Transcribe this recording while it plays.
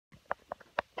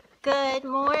Good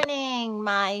morning,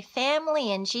 my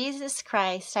family in Jesus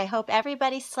Christ. I hope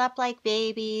everybody slept like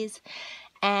babies.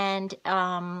 And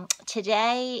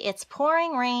today it's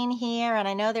pouring rain here, and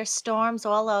I know there's storms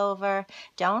all over.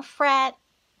 Don't fret.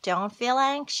 Don't feel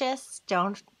anxious.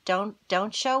 Don't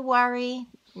show worry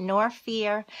nor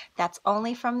fear. That's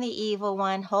only from the evil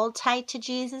one. Hold tight to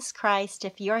Jesus Christ.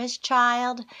 If you're his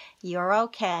child, you're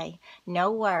okay.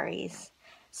 No worries.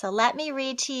 So let me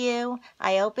read to you.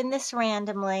 I opened this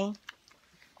randomly.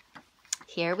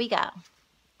 Here we go.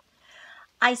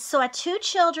 I saw two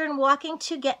children walking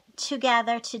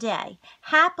together today,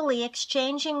 happily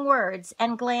exchanging words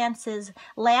and glances,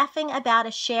 laughing about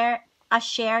a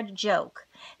shared joke.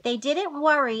 They didn't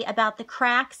worry about the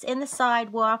cracks in the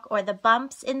sidewalk or the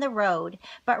bumps in the road,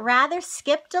 but rather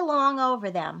skipped along over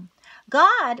them.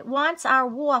 God wants our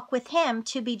walk with him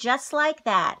to be just like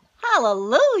that.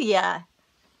 Hallelujah!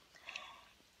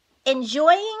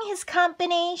 Enjoying his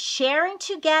company, sharing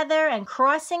together, and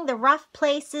crossing the rough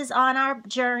places on our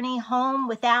journey home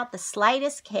without the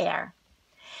slightest care.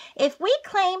 If we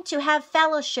claim to have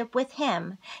fellowship with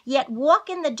him, yet walk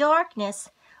in the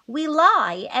darkness, we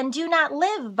lie and do not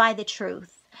live by the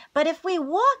truth. But if we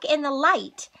walk in the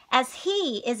light, as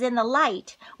he is in the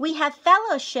light, we have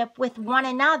fellowship with one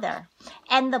another,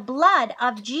 and the blood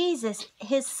of Jesus,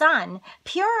 his Son,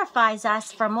 purifies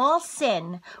us from all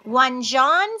sin. 1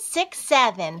 John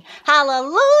 6:7.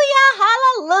 Hallelujah,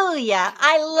 hallelujah.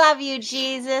 I love you,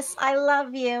 Jesus. I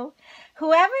love you.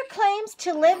 Whoever claims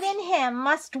to live in him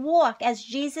must walk as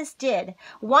Jesus did.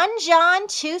 1 John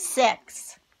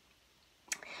 2:6.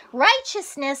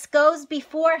 Righteousness goes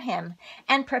before him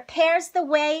and prepares the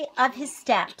way of his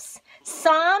steps.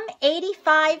 Psalm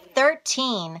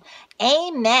 85:13.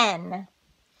 Amen.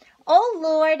 O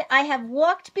Lord, I have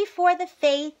walked before the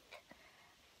faith.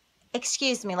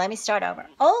 Let me start over.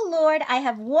 O Lord, I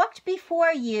have walked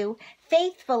before you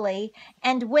faithfully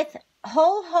and with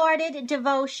wholehearted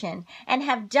devotion, and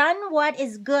have done what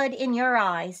is good in your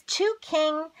eyes. 2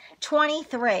 Kings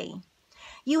 23.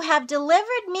 You have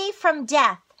delivered me from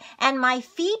death, and my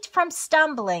feet from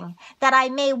stumbling, that I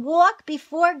may walk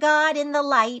before God in the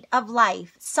light of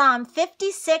life. Psalm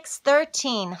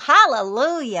 56:13.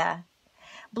 Hallelujah.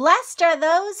 Blessed are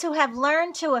those who have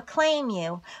learned to acclaim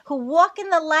you, who walk in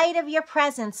the light of your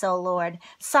presence, O Lord.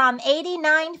 Psalm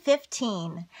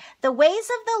 89:15. The ways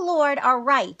of the Lord are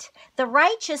right, the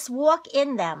righteous walk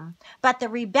in them, but the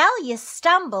rebellious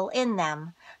stumble in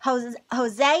them.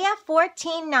 Hosea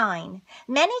 14:9.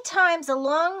 Many times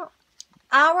along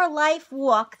our life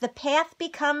walk, the path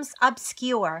becomes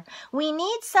obscure. We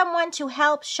need someone to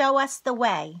help show us the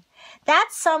way. That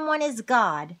someone is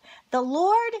God. The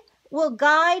Lord will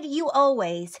guide you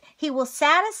always. He will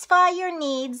satisfy your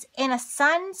needs in a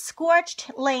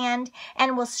sun-scorched land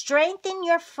and will strengthen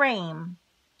your frame.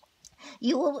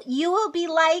 You will be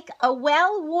like a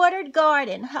well-watered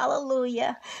garden,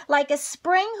 hallelujah, like a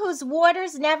spring whose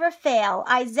waters never fail,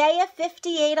 Isaiah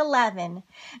 58:11.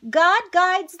 God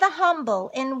guides the humble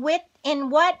in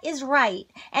what is right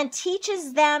and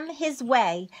teaches them his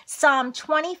way, Psalm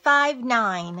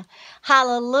 25:9.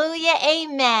 Hallelujah,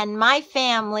 amen. My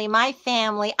family,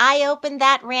 I opened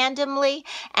that randomly,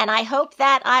 and I hope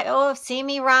that see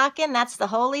me rocking, that's the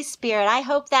Holy Spirit. I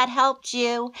hope that helped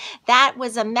you. That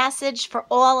was a message for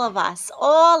all of us,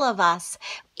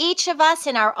 each of us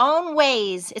in our own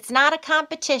ways. It's not a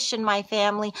competition, my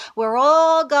family. We're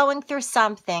all going through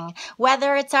something,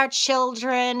 whether it's our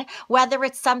children, whether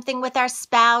it's something with our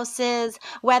spouses,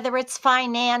 whether it's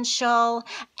financial,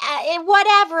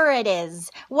 whatever it is,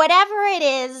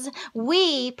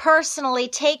 we personally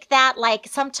take that like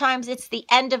sometimes it's the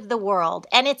end of the world.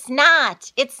 And it's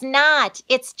not.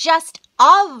 It's just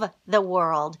of the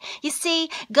world. You see,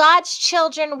 God's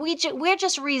children, we're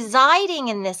just residing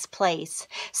in this place.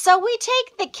 So we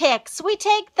take the kicks, we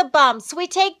take the bumps, we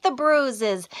take the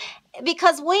bruises,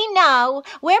 because we know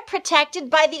we're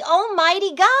protected by the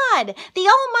Almighty God, the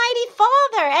Almighty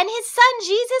Father, and his Son,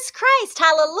 Jesus Christ.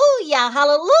 Hallelujah,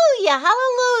 hallelujah,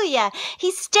 hallelujah.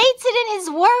 He states it in his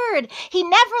word. He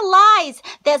never lies.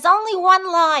 There's only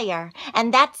one liar,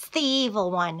 and that's the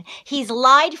evil one. He's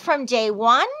lied from day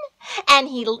one, and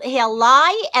he'll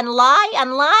lie and lie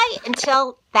and lie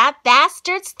until that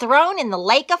bastard's thrown in the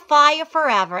lake of fire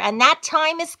forever. And that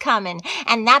time is coming.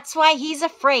 And that's why he's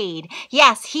afraid.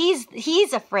 Yes,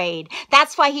 he's afraid.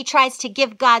 That's why he tries to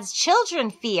give God's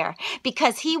children fear,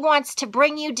 because he wants to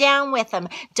bring you down with him.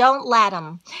 Don't let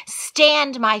him.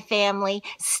 Stand, my family.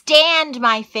 Stand,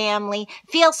 my family.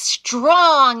 Feel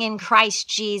strong in Christ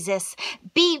Jesus.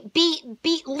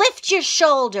 Lift your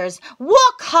shoulders.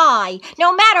 Walk high.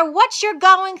 No matter what you're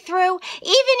going through,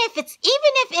 even if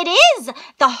it is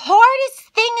the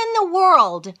hardest thing in the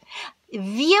world,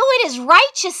 view it as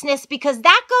righteousness, because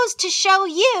that goes to show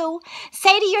you,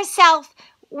 say to yourself,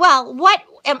 well, what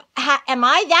am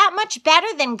I that much better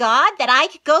than God that I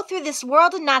could go through this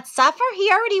world and not suffer? He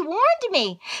already warned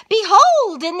me.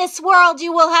 Behold, in this world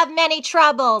you will have many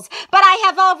troubles, but I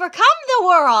have overcome the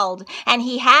world. And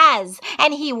he has,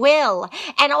 and he will.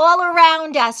 And all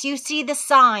around us you see the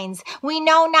signs. We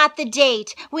know not the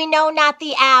date, we know not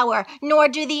the hour, nor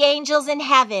do the angels in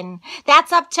heaven.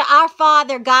 That's up to our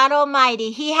Father, God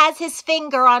Almighty. He has his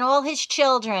finger on all his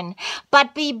children.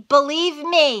 But believe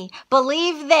me,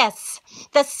 believe this.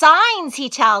 The signs he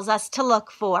tells us to look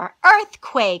for: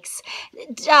 earthquakes,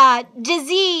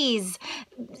 disease,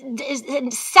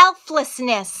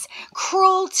 selflessness,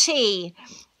 cruelty.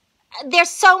 There's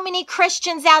so many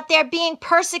Christians out there being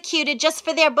persecuted just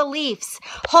for their beliefs.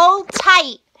 Hold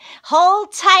tight.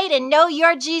 Hold tight and know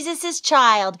you're Jesus'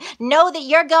 child. Know that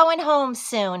you're going home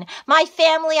soon. My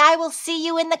family, I will see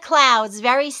you in the clouds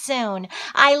very soon.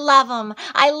 I love them.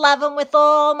 I love them with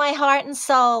all my heart and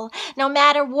soul. No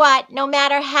matter what, no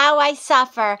matter how I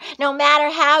suffer, no matter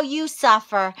how you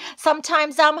suffer.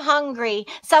 Sometimes I'm hungry.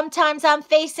 Sometimes I'm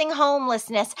facing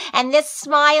homelessness. And this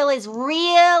smile is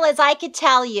real as I could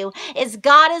tell you. As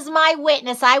God is my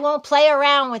witness, I won't play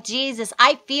around with Jesus.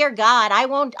 I fear God. I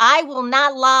will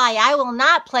not lie. I will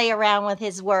not play around with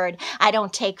his word. I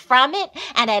don't take from it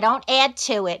and I don't add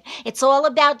to it. It's all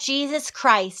about Jesus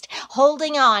Christ,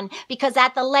 holding on, because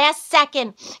at the last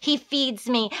second he feeds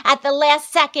me. At the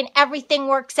last second everything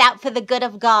works out for the good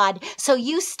of God. So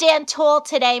you stand tall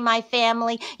today, my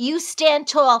family. You stand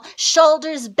tall,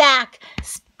 shoulders back.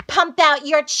 Pump out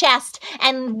your chest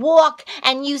and walk,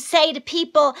 and you say to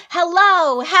people,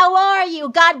 hello, how are you?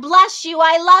 God bless you.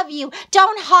 I love you.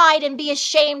 Don't hide and be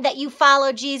ashamed that you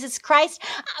follow Jesus Christ.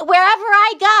 Wherever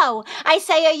I go, I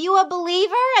say, are you a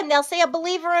believer? And they'll say, a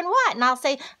believer in what? And I'll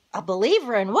say, a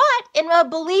believer in what? And a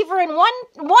believer in one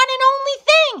and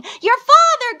only thing, your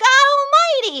Father,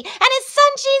 God Almighty, and his Son,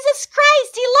 Jesus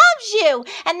Christ. He loves you.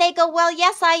 And they go, well,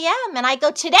 yes, I am. And I go,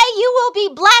 today you will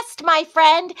be blessed, my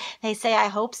friend. They say, I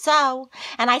hope so.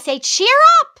 And I say, cheer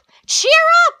up, cheer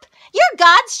up. You're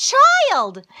God's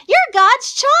child. You're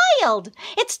God's child.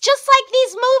 It's just like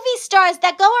these movie stars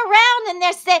that go around and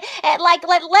they're saying, like,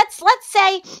 let's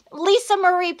say Lisa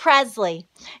Marie Presley.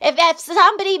 If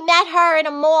somebody met her in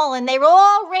a mall and they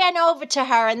all ran over to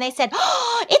her and they said,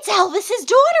 oh, it's Elvis's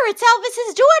daughter, it's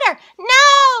Elvis's daughter.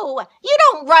 No, you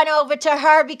don't run over to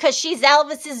her because she's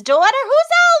Elvis's daughter.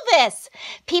 Who's Elvis?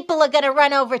 People are going to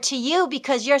run over to you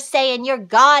because you're saying you're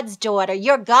God's daughter,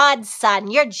 you're God's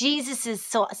son, you're Jesus's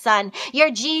son,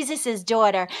 you're Jesus's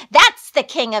daughter. That's the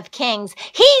King of Kings.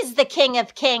 He's the King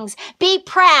of Kings. Be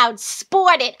proud,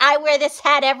 sport it. I wear this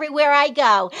hat everywhere I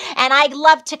go, and I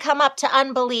love to come up to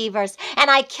unbelievers,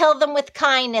 and I kill them with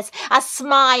kindness, a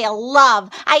smile, love.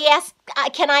 I ask,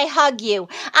 can I hug you?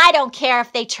 I don't care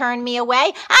if they turn me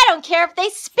away. I don't care if they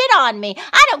spit on me.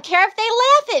 I don't care if they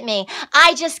laugh at me.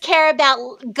 I just care about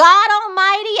God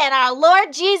Almighty and our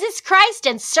Lord Jesus Christ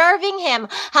and serving him.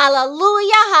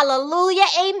 Hallelujah, hallelujah,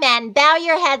 amen. Bow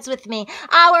your heads with me.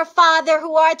 Our Father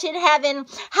who art in heaven,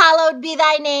 hallowed be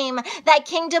thy name. Thy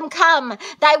kingdom come,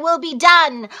 thy will be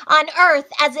done on earth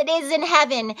as it is in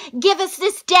heaven. Give us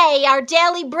this day our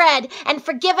daily bread, and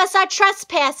forgive us our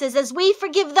trespasses as we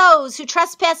forgive those who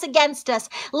trespass against us.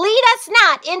 Lead us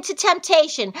not into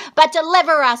temptation, but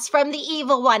deliver us from the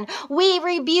evil one. We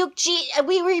rebuke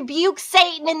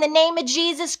Satan in the name of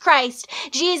Jesus Christ.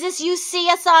 Jesus, you see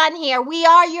us on here. We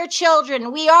are your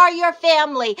children. We are your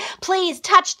family. Please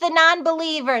touch the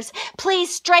non-believers.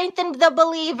 Please strengthen the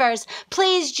believers.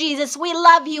 Please, Jesus, we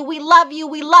love you. We love you.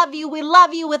 We love you. We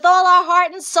love you with all our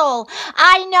heart and soul.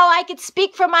 I know I could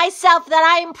speak for myself that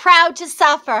I am proud to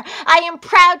suffer. I am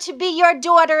proud to be your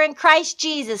daughter in Christ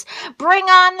Jesus. Bring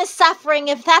on the suffering.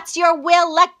 If that's your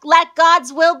will, let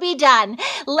God's will be done.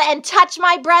 And touch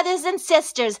my brothers and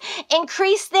sisters.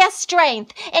 Increase their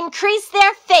strength. Increase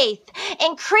their faith.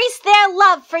 Increase their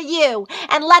love for you.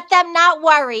 And let them not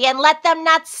worry. And let them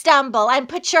not stumble. And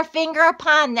put your finger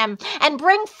upon them. And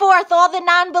bring forth all the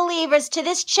non-believers to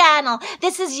this channel.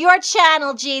 This is your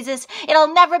channel, Jesus.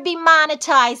 It'll never be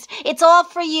monetized. It's all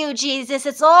for you, Jesus.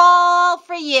 It's all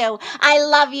for you. I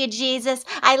love you, Jesus.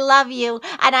 I love you,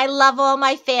 and I love all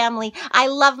my family. I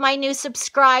love my new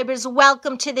subscribers.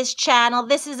 Welcome to this channel.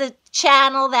 This is a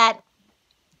channel that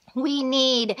We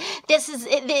need this.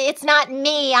 It's not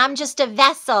me. I'm just a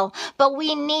vessel, but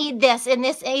we need this in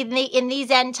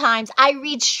these end times. I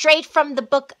read straight from the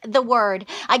book, the word.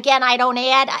 Again, I don't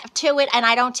add to it and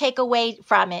I don't take away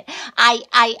from it.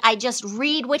 I just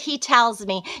read what he tells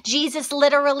me. Jesus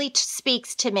literally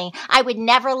speaks to me. I would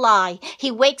never lie.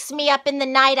 He wakes me up in the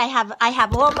night. I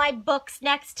have all my books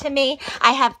next to me.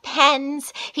 I have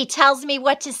pens. He tells me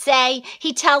what to say.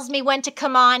 He tells me when to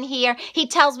come on here. He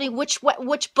tells me which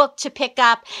book to pick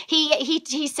up.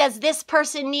 He says this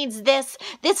person needs this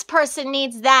person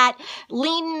needs that.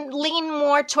 Lean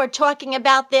more toward talking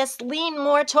about this, lean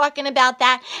more talking about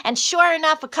that. And sure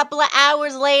enough, a couple of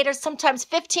hours later, sometimes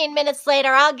 15 minutes later,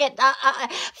 I'll get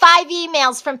 5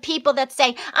 emails from people that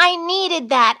say, I needed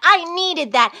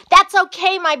that. That's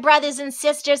okay, my brothers and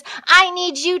sisters. I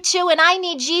need you too, and I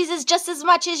need Jesus just as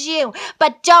much as you.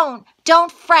 But don't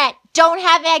fret. Don't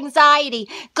have anxiety.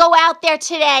 Go out there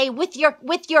today with your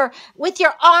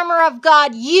armor of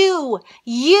God. You,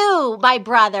 my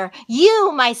brother,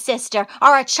 you, my sister,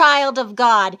 are a child of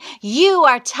God. You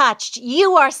are touched.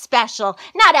 You are special.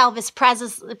 Not Elvis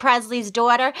Presley's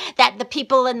daughter that the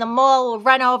people in the mall will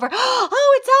run over.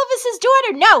 Oh, it's Elvis's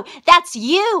daughter. No, that's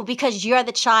you, because you're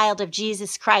the child of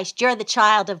Jesus Christ. You're the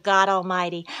child of God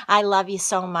Almighty. I love you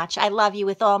so much. I love you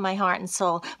with all my heart and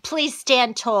soul. Please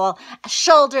stand tall,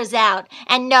 shoulders out,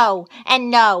 and know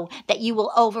that you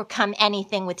will overcome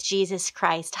anything with Jesus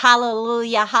Christ.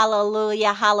 Hallelujah,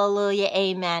 hallelujah, hallelujah,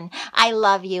 amen. I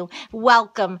love you.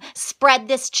 Welcome. Spread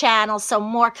this channel so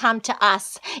more come to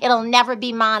us. It'll never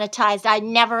be monetized. I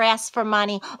never ask for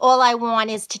money. All I want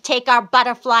is to take our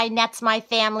butterfly nets, my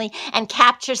family, and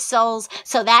capture souls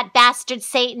so that bastard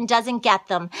Satan doesn't get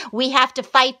them. We have to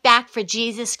fight back for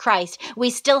Jesus Christ.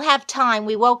 We still have time.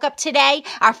 We woke up today.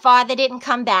 Our Father didn't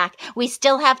come back. We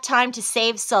still have time to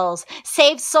save souls.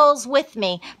 Save souls with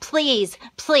me. Please,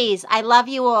 please. I love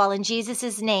you all in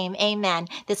Jesus' name. Amen.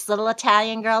 This little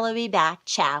Italian girl will be back.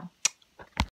 Ciao.